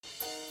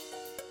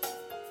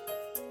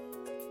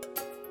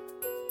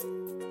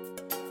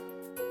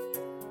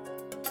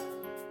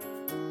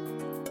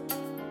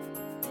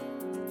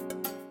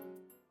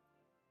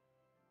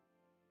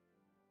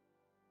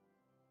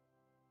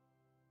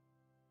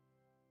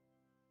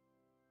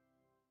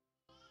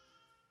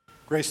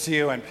Grace to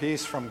you and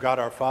peace from God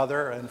our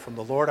Father and from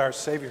the Lord our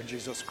Savior,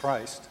 Jesus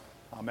Christ.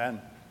 Amen.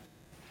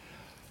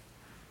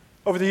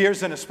 Over the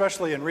years, and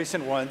especially in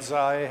recent ones,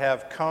 I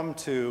have come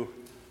to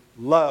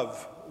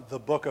love the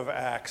book of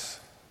Acts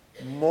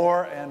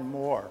more and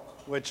more,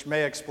 which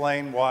may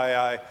explain why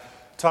I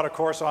taught a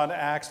course on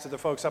Acts to the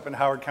folks up in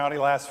Howard County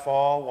last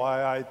fall,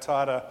 why I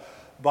taught a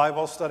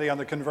Bible study on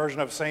the conversion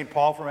of St.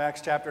 Paul from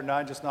Acts chapter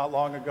 9 just not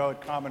long ago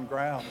at Common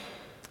Ground.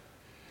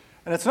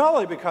 And it's not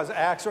only because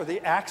Acts, or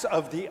the Acts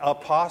of the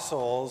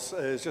Apostles,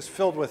 is just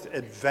filled with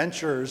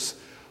adventures,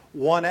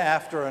 one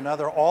after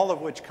another, all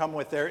of which come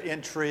with their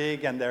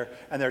intrigue and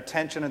their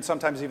tension and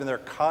sometimes even their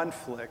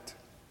conflict.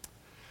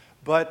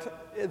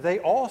 But they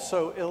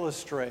also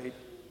illustrate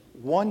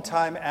one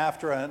time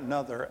after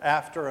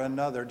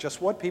another,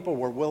 just what people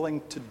were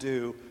willing to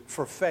do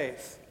for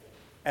faith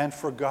and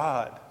for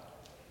God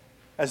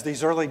as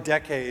these early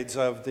decades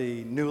of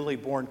the newly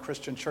born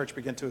Christian church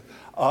begin to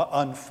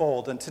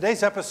unfold. And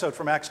today's episode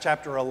from Acts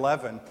chapter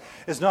 11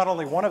 is not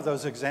only one of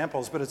those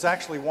examples, but it's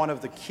actually one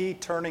of the key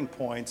turning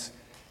points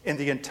in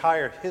the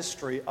entire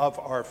history of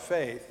our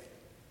faith,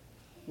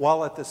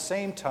 while at the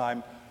same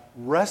time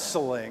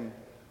wrestling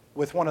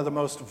with one of the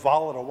most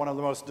volatile, one of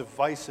the most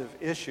divisive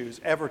issues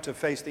ever to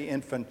face the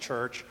infant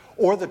church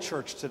or the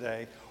church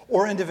today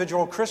or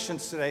individual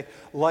Christians today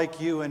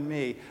like you and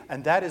me.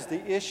 And that is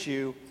the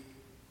issue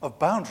of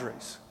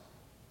boundaries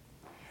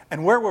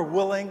and where we're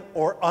willing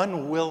or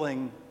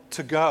unwilling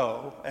to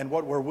go and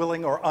what we're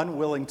willing or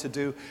unwilling to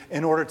do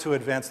in order to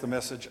advance the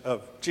message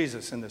of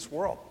Jesus in this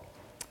world.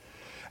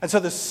 And so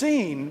the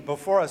scene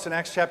before us in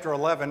Acts chapter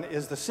 11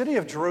 is the city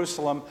of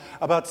Jerusalem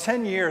about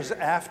 10 years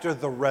after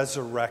the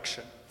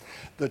resurrection.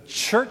 The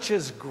church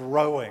is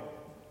growing,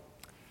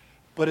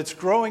 but it's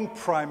growing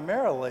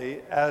primarily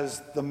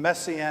as the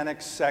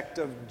Messianic sect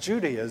of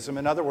Judaism.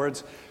 In other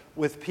words,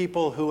 with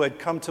people who had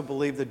come to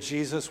believe that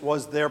Jesus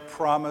was their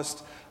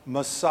promised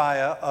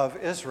Messiah of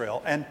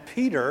Israel. And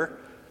Peter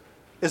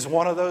is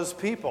one of those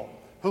people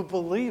who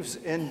believes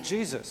in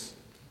Jesus.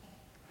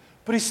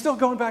 But he's still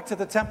going back to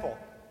the temple.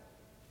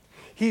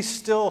 He's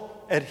still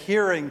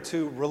adhering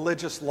to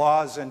religious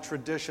laws and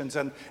traditions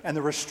and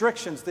the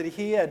restrictions that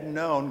he had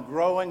known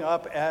growing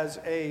up as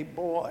a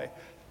boy.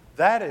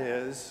 That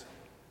is,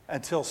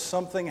 until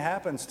something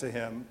happens to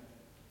him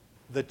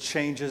that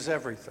changes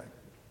everything.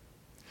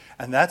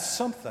 And that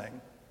something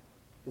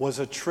was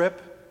a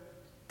trip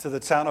to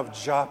the town of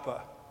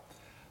Joppa,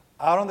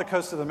 out on the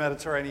coast of the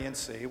Mediterranean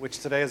Sea, which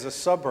today is a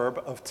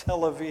suburb of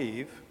Tel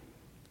Aviv,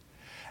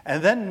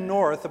 and then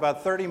north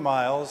about 30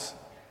 miles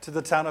to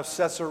the town of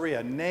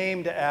Caesarea,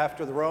 named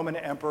after the Roman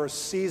Emperor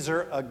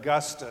Caesar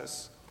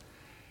Augustus,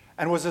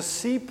 and was a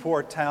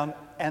seaport town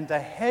and the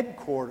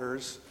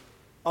headquarters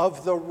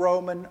of the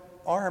Roman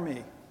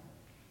army,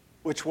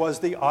 which was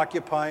the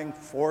occupying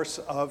force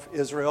of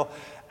Israel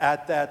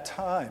at that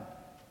time.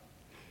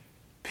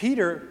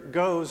 Peter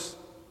goes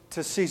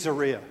to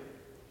Caesarea,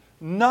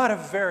 not a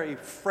very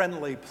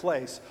friendly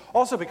place,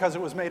 also because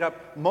it was made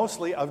up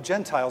mostly of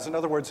Gentiles, in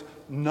other words,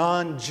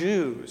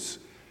 non-Jews,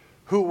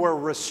 who were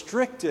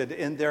restricted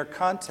in their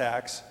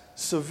contacts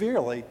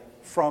severely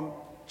from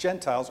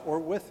Gentiles or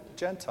with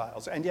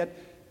Gentiles. And yet,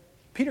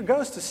 Peter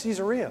goes to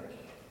Caesarea.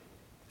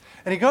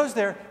 And he goes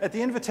there at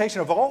the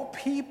invitation of all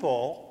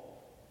people,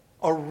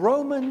 a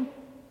Roman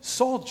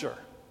soldier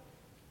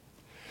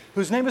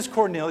whose name is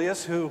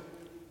Cornelius, who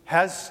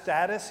has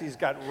status, he's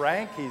got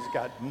rank, he's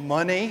got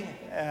money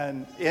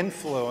and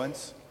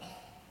influence,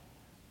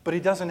 but he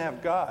doesn't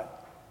have God.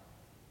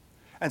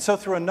 And so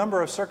through a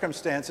number of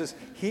circumstances,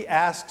 he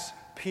asks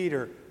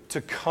Peter to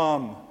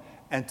come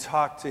and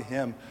talk to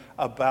him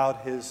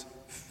about his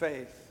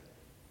faith.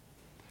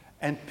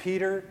 And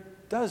Peter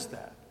does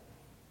that.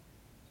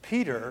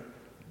 Peter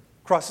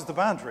crosses the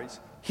boundaries.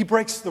 He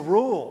breaks the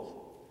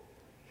rule.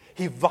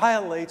 He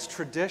violates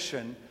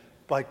tradition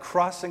by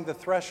crossing the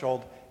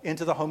threshold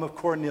into the home of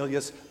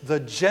Cornelius, the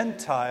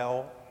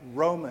Gentile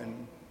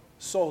Roman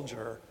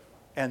soldier.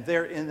 And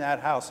there in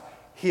that house,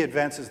 he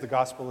advances the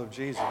gospel of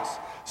Jesus,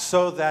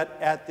 so that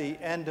at the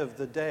end of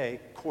the day,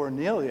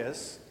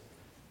 Cornelius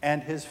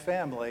and his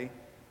family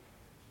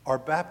are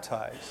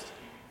baptized.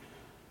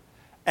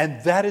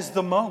 And that is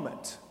the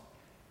moment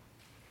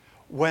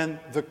when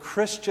the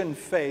Christian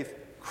faith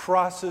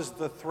crosses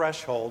the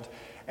threshold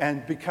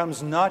and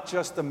becomes not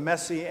just the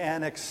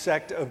Messianic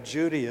sect of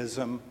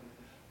Judaism,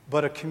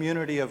 but a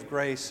community of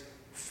grace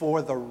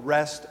for the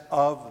rest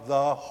of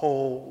the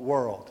whole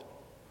world,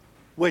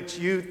 which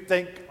you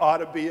think ought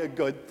to be a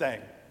good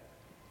thing.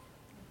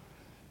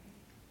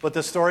 But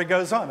the story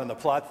goes on and the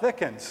plot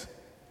thickens.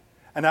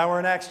 And now we're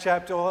in Acts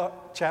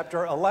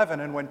chapter 11,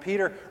 and when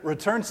Peter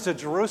returns to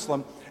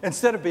Jerusalem,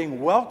 instead of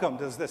being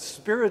welcomed as this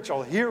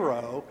spiritual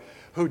hero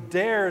who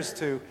dares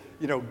to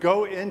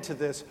go into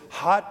this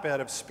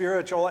hotbed of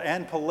spiritual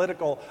and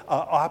political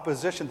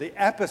opposition, the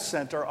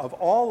epicenter of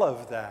all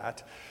of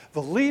that,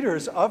 the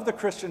leaders of the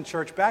Christian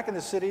church back in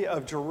the city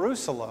of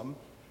Jerusalem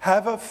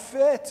have a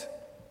fit.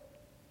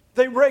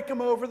 They rake him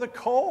over the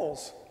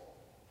coals.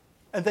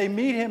 And they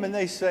meet him and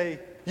they say,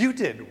 "You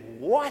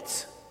did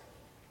what?"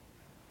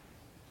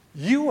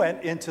 You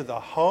went into the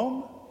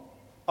home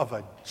of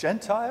a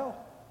Gentile,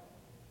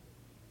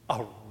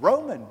 a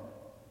Roman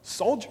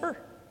soldier?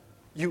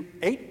 You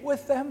ate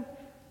with them?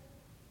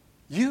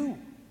 You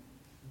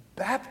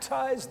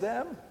baptized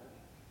them?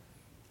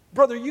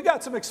 Brother, you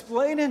got some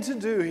explaining to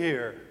do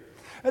here.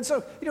 And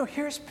so,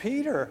 here's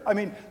Peter. I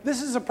mean,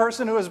 this is a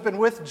person who has been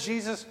with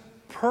Jesus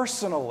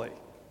personally.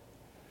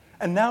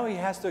 And now he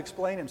has to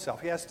explain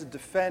himself. He has to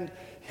defend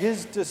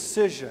his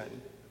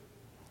decision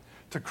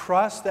to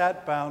cross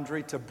that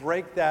boundary, to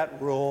break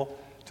that rule,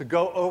 to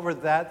go over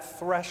that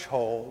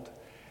threshold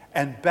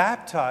and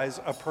baptize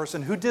a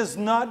person who does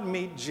not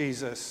meet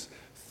Jesus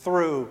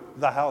through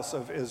the house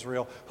of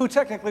Israel, who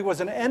technically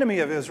was an enemy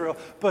of Israel,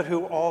 but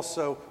who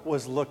also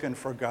was looking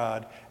for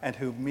God and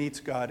who meets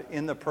God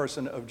in the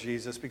person of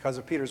Jesus because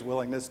of Peter's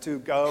willingness to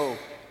go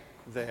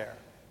there.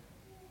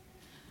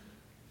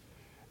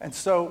 And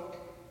so,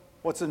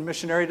 what's a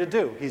missionary to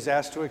do? He's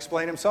asked to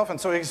explain himself, and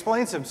so he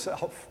explains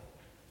himself.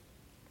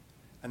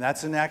 And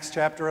that's in Acts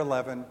chapter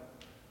 11,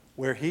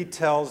 where he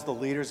tells the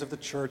leaders of the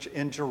church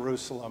in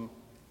Jerusalem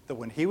that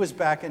when he was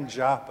back in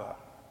Joppa,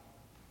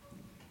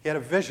 he had a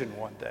vision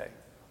one day.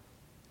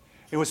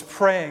 He was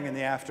praying in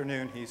the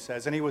afternoon, he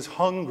says, and he was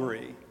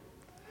hungry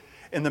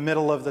in the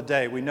middle of the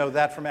day. We know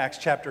that from Acts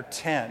chapter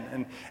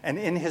 10. And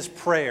in his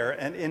prayer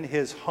and in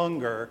his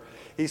hunger,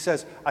 he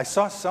says, I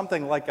saw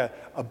something like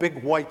a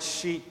big white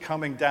sheet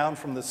coming down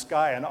from the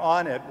sky, and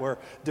on it were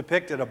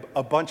depicted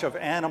a bunch of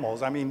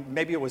animals. I mean,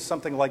 maybe it was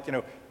something like,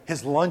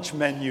 his lunch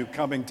menu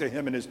coming to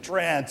him in his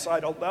trance. I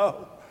don't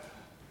know.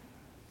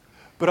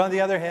 But on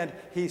the other hand,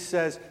 he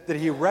says that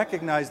he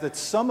recognized that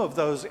some of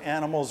those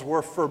animals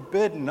were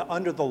forbidden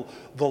under the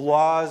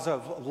laws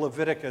of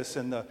Leviticus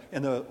in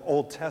the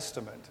Old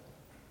Testament.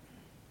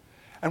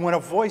 And when a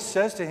voice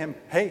says to him,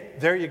 hey,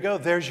 there you go,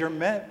 there's your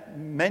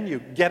menu,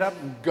 get up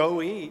and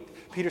go eat,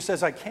 Peter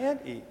says, I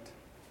can't eat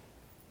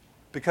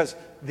because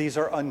these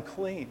are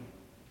unclean.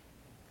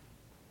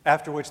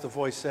 After which the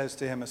voice says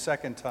to him a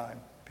second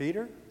time,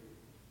 Peter,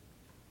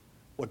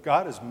 what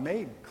God has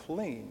made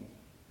clean,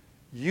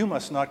 you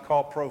must not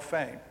call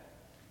profane.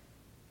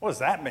 What does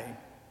that mean?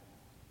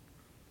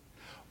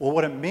 Well,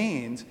 what it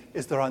means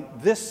is that on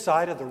this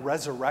side of the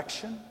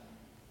resurrection,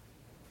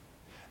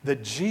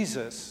 that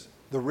Jesus,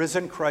 the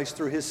risen Christ,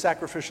 through his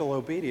sacrificial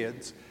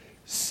obedience,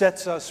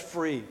 sets us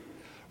free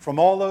from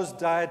all those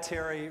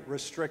dietary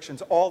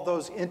restrictions, all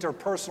those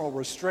interpersonal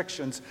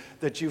restrictions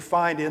that you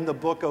find in the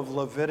book of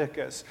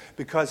Leviticus,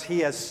 because he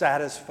has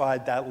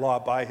satisfied that law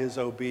by his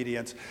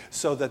obedience,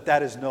 so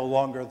that is no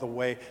longer the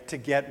way to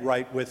get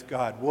right with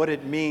God. What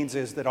it means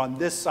is that on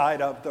this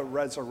side of the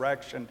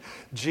resurrection,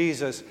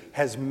 Jesus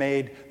has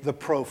made the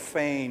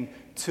profane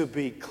to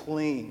be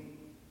clean.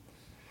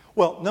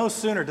 Well, no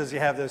sooner does he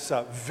have this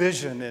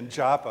vision in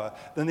Joppa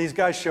than these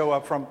guys show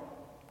up from,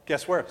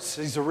 guess where?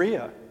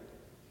 Caesarea.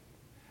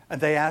 And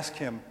they ask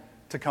him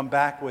to come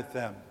back with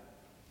them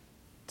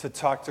to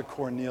talk to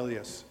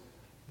Cornelius,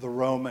 the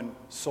Roman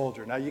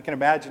soldier. Now you can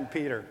imagine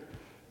Peter,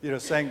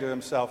 saying to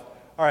himself,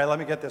 all right, let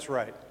me get this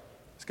right.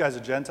 This guy's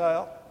a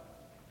Gentile?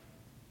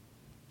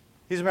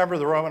 He's a member of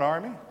the Roman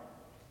army?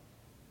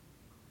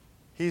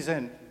 He's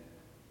in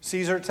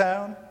Caesar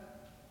town?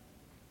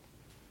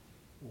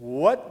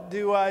 What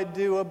do I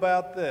do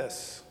about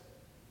this?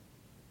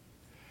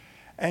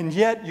 And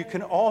yet you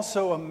can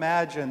also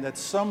imagine that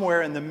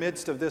somewhere in the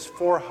midst of this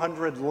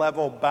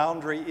 400-level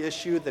boundary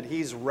issue that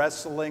he's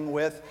wrestling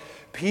with,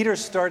 Peter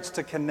starts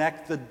to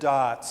connect the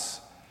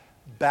dots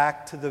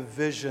back to the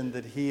vision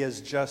that he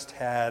has just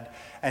had,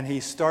 and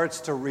he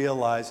starts to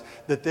realize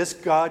that this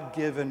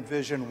God-given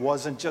vision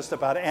wasn't just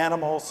about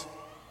animals,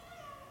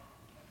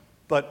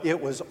 but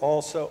it was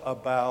also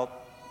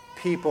about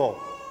people.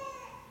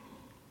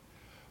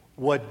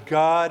 What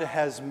God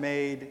has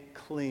made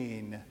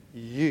clean,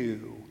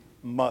 you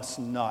must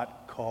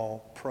not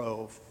call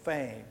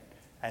profane.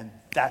 And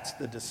that's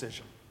the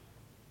decision.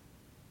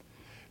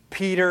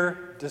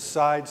 Peter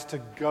decides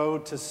to go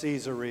to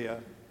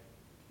Caesarea.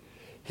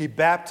 He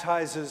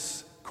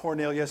baptizes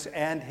Cornelius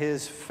and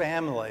his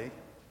family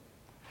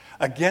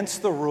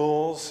against the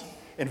rules,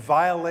 in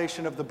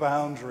violation of the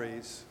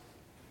boundaries.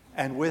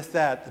 And with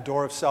that, the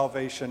door of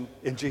salvation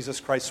in Jesus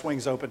Christ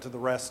swings open to the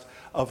rest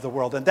of the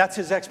world. And that's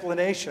his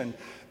explanation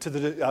to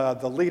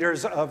the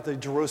leaders of the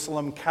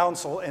Jerusalem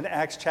Council in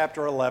Acts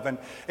chapter 11,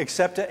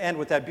 except to end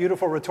with that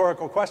beautiful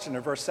rhetorical question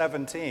in verse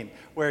 17,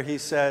 where he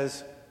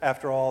says,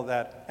 after all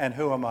that, and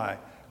who am I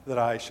that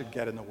I should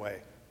get in the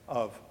way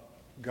of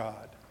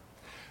God?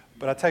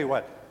 But I'll tell you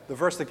what, the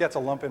verse that gets a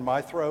lump in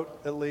my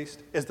throat, at least,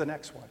 is the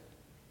next one,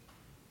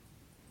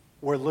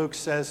 where Luke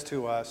says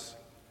to us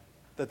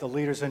that the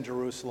leaders in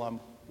Jerusalem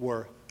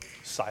were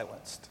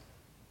silenced.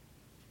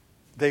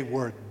 They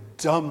were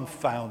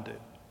dumbfounded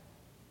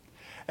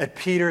at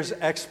Peter's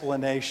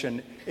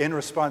explanation in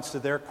response to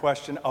their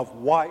question of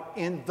why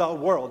in the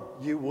world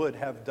you would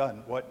have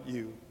done what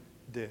you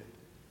did.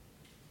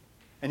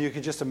 And you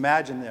can just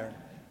imagine there,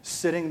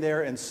 sitting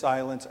there in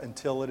silence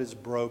until it is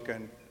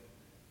broken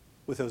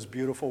with those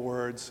beautiful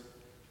words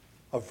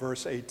of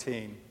verse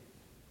 18.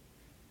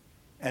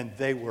 and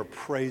they were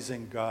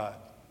praising God.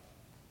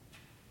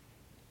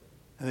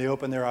 And they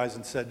opened their eyes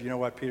and said, you know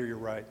what, Peter, you're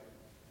right.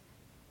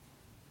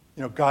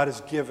 You know, God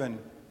has given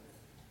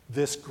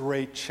this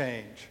great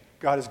change.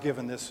 God has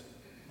given this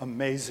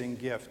amazing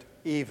gift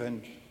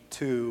even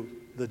to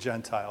the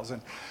Gentiles.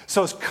 And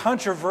so as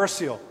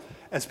controversial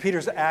as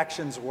Peter's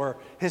actions were,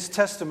 his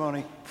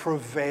testimony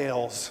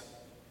prevails.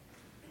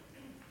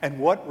 And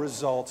what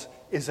results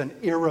is an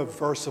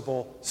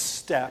irreversible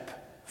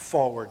step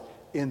forward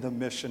in the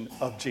mission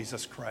of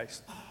Jesus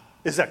Christ.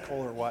 Is that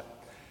cool or what?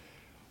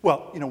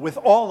 Well, you know, with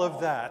all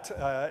of that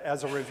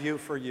as a review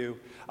for you,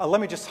 let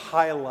me just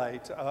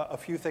highlight a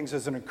few things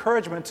as an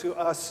encouragement to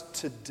us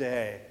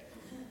today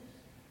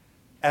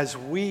as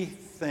we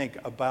think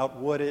about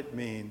what it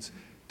means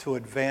to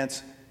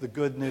advance the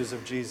good news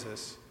of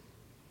Jesus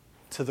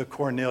to the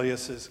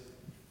Corneliuses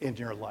in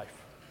your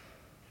life.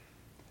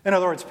 In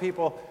other words,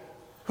 people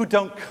who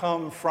don't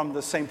come from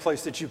the same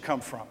place that you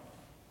come from.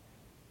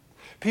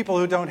 People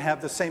who don't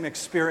have the same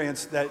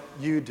experience that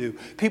you do.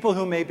 People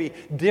who may be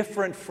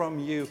different from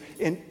you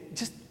in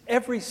just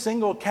every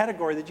single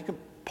category that you can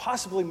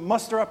possibly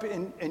muster up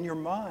in your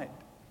mind.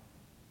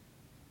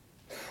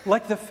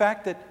 Like the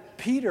fact that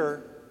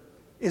Peter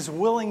is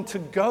willing to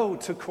go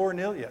to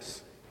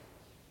Cornelius.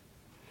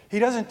 He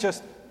doesn't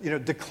just,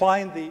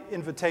 decline the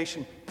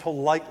invitation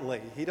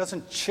politely. He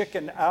doesn't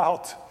chicken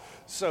out,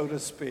 so to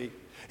speak.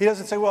 He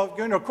doesn't say, well,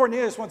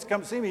 Cornelius wants to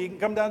come see me. He can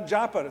come down to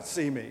Joppa to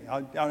see me.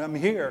 I'm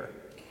here.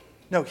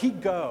 No, he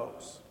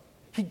goes.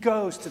 He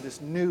goes to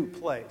this new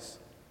place,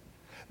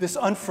 this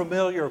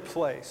unfamiliar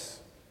place,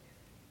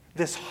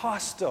 this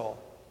hostile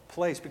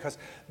place, because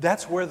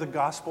that's where the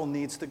gospel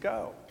needs to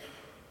go.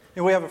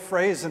 And we have a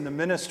phrase in the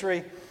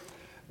ministry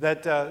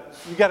that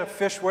you got to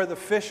fish where the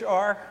fish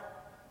are.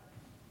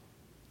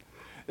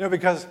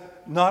 Because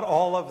not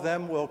all of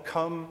them will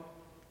come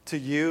to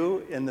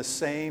you in the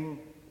same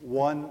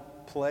one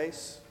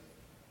place.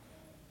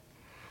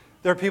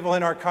 There are people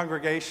in our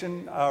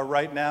congregation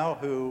right now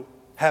who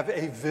have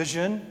a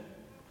vision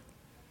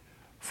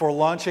for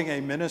launching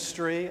a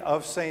ministry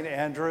of St.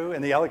 Andrew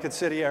in the Ellicott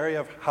City area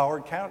of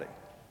Howard County.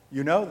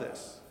 You know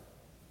this.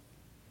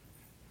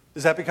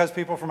 Is that because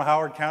people from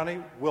Howard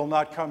County will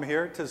not come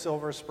here to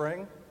Silver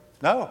Spring?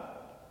 No.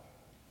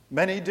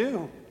 Many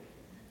do.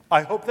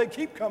 I hope they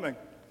keep coming.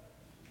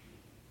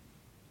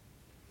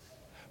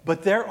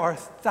 But there are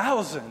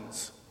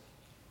thousands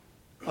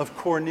of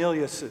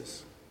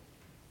Corneliuses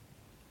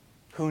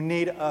who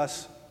need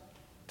us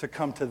to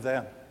come to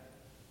them.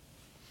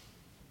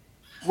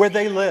 Where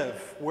they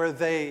live, where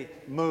they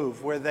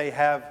move, where they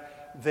have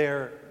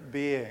their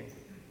being.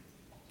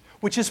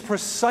 Which is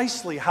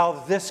precisely how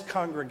this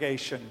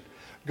congregation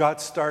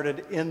got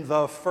started in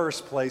the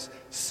first place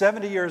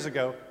 70 years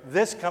ago,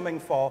 this coming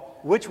fall,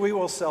 which we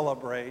will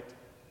celebrate.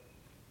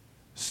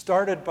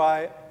 Started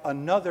by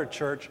another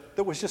church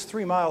that was just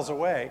 3 miles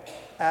away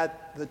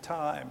at the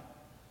time.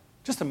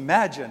 Just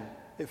imagine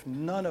if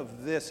none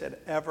of this had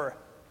ever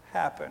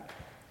happened.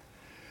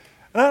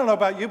 And I don't know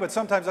about you, but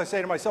sometimes I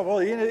say to myself, well,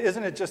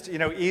 isn't it just,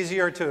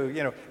 easier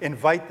to,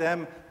 invite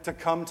them to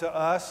come to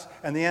us?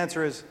 And the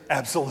answer is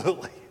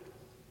absolutely.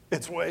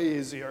 It's way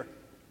easier.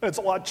 It's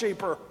a lot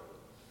cheaper.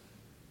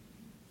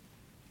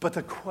 But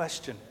the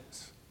question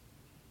is,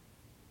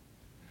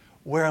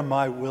 where am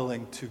I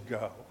willing to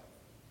go?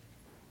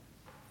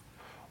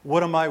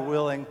 What am I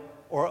willing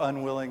or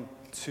unwilling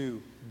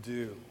to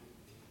do?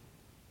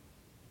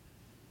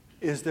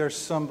 Is there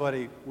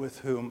somebody with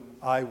whom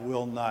I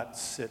will not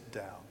sit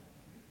down?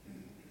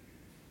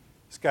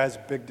 This guy's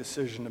a big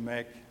decision to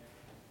make.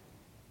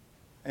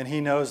 And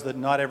he knows that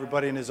not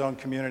everybody in his own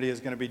community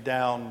is going to be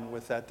down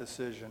with that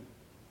decision.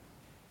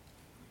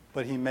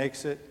 But he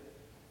makes it,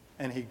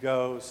 and he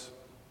goes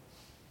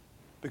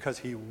because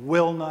he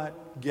will not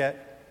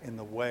get in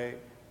the way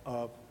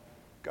of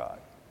God.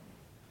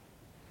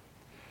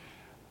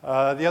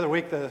 The other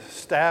week, the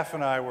staff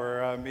and I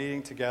were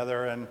meeting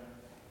together and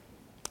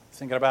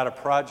thinking about a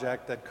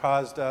project that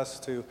caused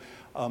us to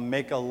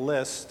make a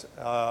list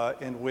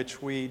in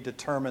which we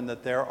determined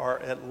that there are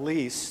at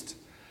least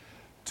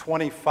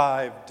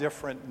 25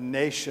 different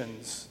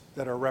nations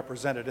that are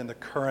represented in the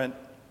current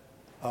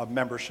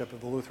membership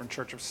of the Lutheran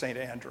Church of St.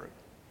 Andrew.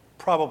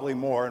 Probably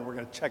more, and we're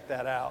going to check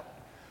that out.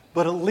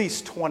 But at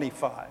least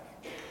 25.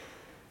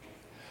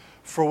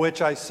 For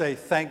which I say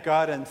thank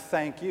God and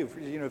thank you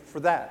for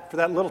that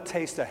little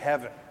taste of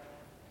heaven.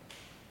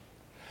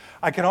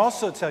 I can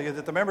also tell you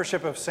that the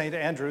membership of St.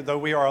 Andrew, though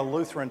we are a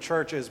Lutheran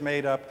church, is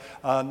made up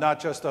not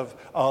just of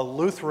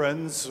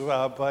Lutherans,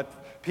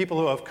 but people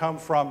who have come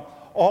from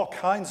all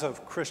kinds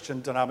of Christian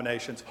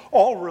denominations,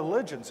 all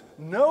religions,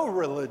 no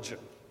religion.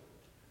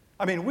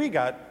 I mean, we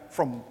got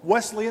from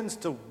Wesleyans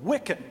to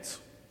Wiccans.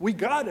 We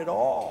got it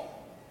all.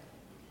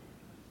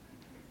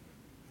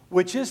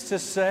 Which is to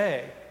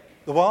say,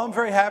 that while I'm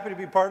very happy to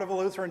be part of a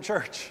Lutheran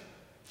church,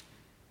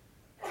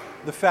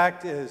 the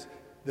fact is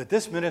that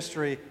this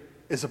ministry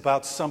is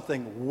about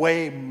something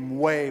way,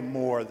 way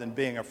more than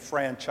being a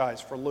franchise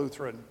for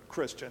Lutheran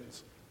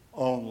Christians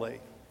only.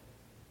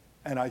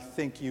 And I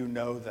think you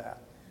know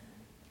that.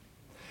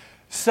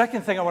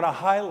 Second thing I want to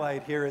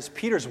highlight here is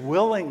Peter's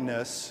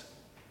willingness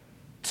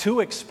to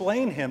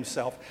explain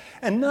himself,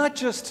 and not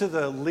just to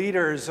the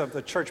leaders of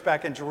the church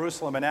back in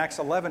Jerusalem in Acts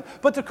 11,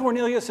 but to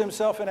Cornelius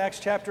himself in Acts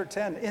chapter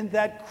 10, in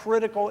that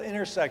critical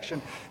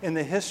intersection in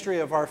the history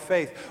of our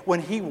faith,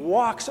 when he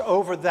walks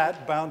over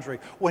that boundary,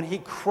 when he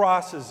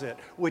crosses it,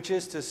 which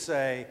is to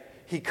say,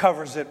 he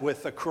covers it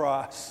with the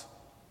cross,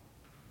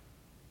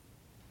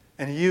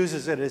 and he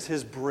uses it as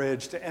his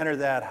bridge to enter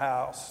that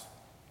house,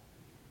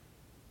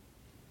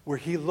 where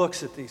he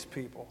looks at these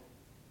people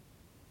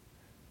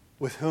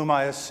with whom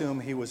I assume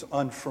he was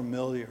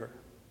unfamiliar.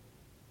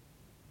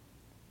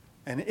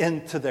 And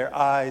into their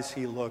eyes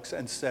he looks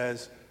and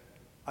says,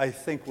 I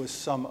think with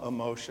some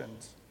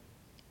emotions,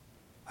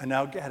 I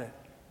now get it.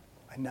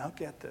 I now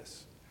get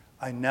this.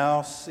 I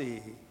now see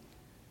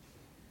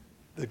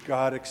that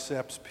God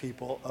accepts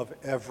people of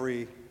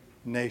every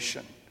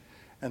nation.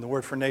 And the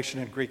word for nation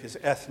in Greek is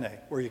ethne,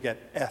 where you get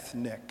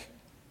ethnic.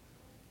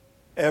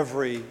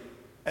 Every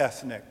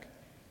ethnic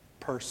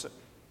person.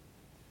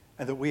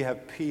 And that we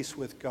have peace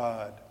with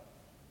God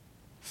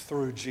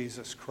through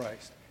Jesus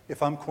Christ.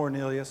 If I'm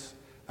Cornelius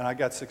and I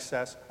got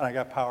success and I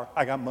got power,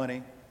 I got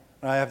money,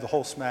 and I have the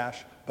whole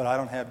smash, but I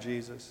don't have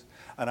Jesus,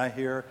 and I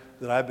hear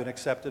that I've been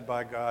accepted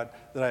by God,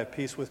 that I have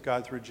peace with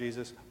God through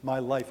Jesus, my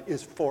life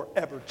is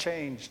forever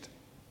changed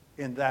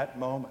in that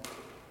moment.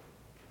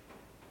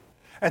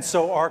 And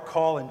so our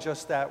call in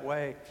just that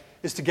way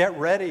is to get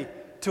ready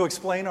to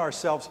explain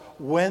ourselves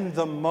when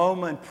the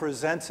moment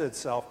presents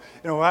itself.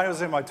 You know, when I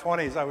was in my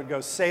 20s, I would go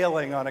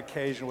sailing on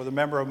occasion with a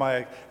member of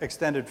my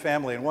extended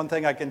family. And one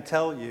thing I can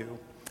tell you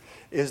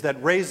is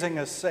that raising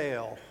a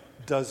sail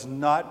does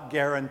not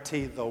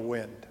guarantee the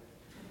wind.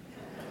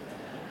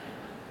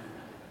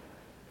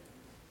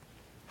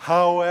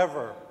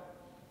 However,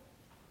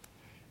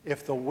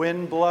 if the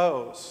wind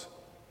blows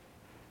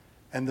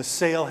and the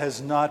sail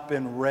has not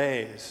been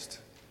raised,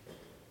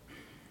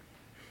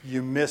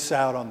 you miss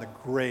out on the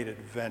great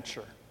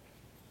adventure.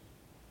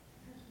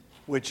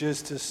 Which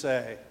is to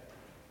say,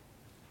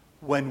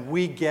 when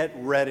we get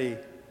ready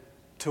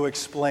to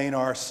explain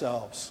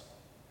ourselves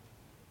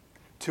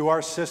to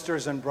our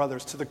sisters and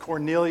brothers, to the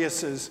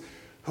Corneliuses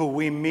who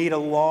we meet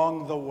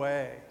along the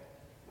way,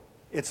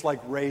 it's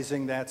like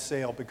raising that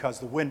sail, because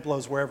the wind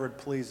blows wherever it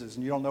pleases,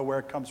 and you don't know where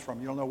it comes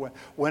from. You don't know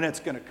when it's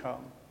going to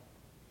come.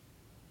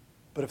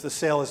 But if the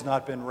sail has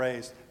not been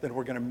raised, then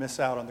we're going to miss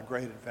out on the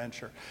great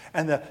adventure.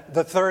 And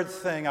the third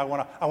thing I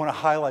want to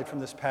highlight from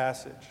this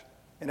passage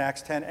in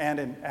Acts 10 and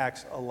in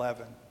Acts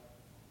 11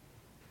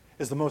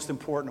 is the most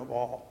important of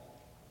all.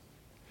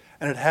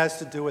 And it has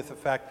to do with the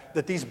fact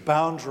that these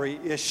boundary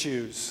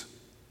issues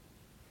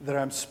that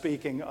I'm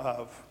speaking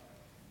of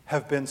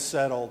have been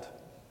settled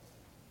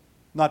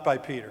not by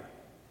Peter,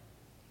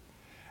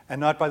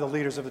 and not by the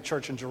leaders of the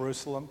church in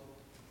Jerusalem,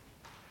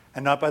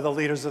 and not by the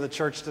leaders of the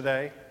church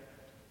today,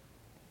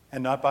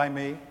 and not by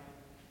me,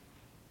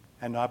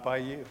 and not by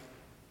you.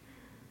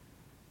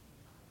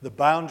 The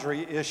boundary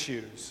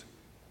issues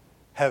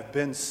have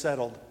been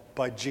settled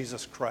by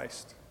Jesus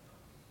Christ,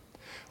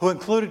 who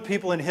included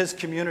people in his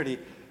community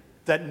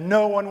that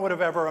no one would have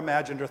ever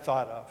imagined or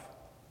thought of.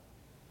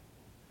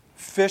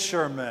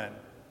 Fishermen,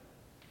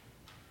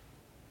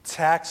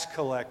 tax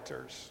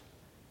collectors,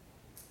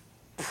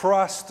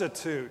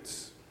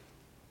 prostitutes,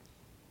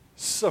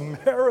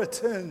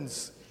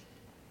 Samaritans,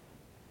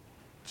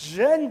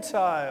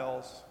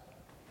 Gentiles,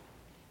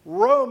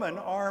 Roman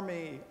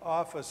army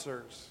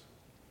officers,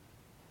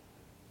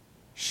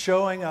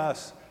 showing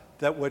us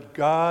that what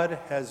God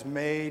has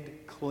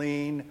made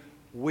clean,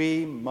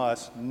 we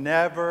must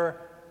never,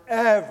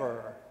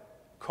 ever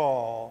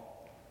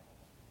call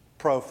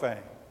profane.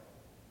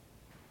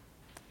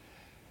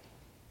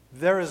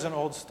 There is an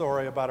old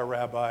story about a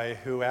rabbi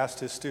who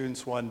asked his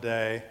students one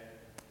day,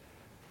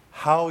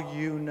 how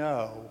you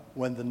know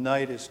when the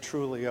night is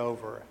truly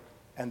over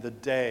and the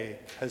day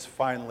has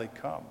finally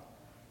come.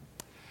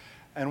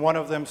 And one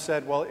of them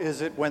said, well,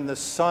 is it when the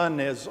sun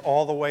is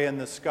all the way in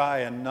the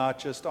sky and not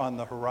just on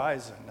the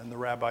horizon? And the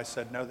rabbi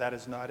said, no, that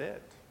is not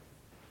it.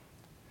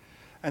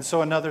 And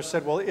so another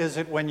said, well, is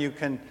it when you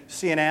can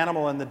see an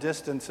animal in the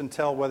distance and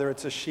tell whether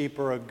it's a sheep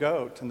or a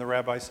goat? And the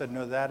rabbi said,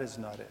 no, that is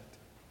not it.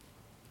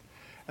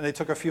 And they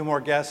took a few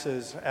more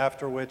guesses,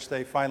 after which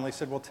they finally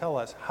said, well, tell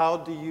us, how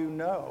do you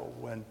know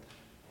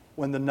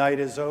when the night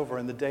is over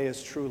and the day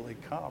has truly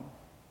come?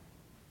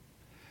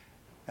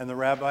 And the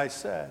rabbi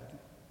said,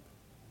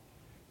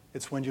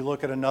 it's when you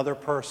look at another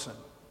person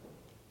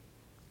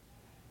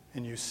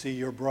and you see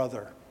your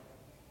brother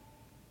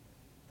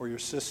or your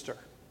sister.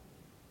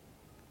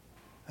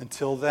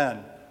 Until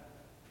then,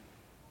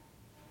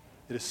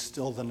 it is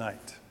still the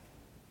night.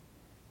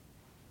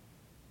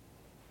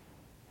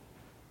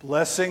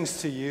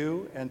 Blessings to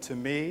you and to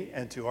me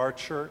and to our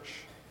church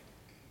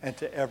and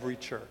to every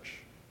church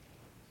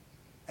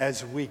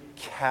as we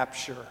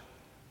capture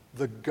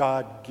the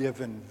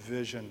God-given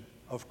vision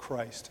of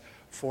Christ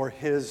for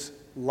his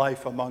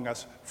life among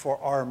us, for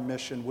our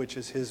mission, which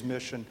is his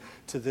mission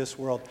to this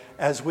world,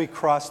 as we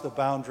cross the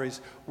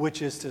boundaries,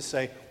 which is to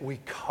say, we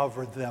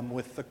cover them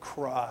with the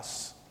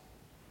cross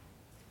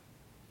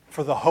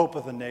for the hope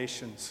of the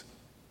nations,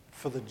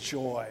 for the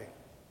joy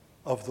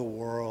of the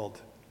world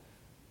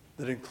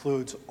that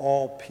includes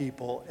all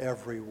people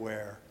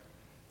everywhere,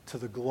 to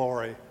the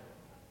glory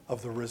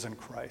of the risen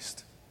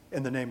Christ.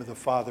 In the name of the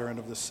Father, and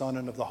of the Son,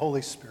 and of the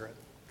Holy Spirit.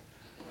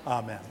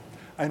 Amen.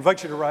 I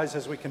invite you to rise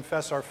as we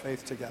confess our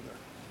faith together.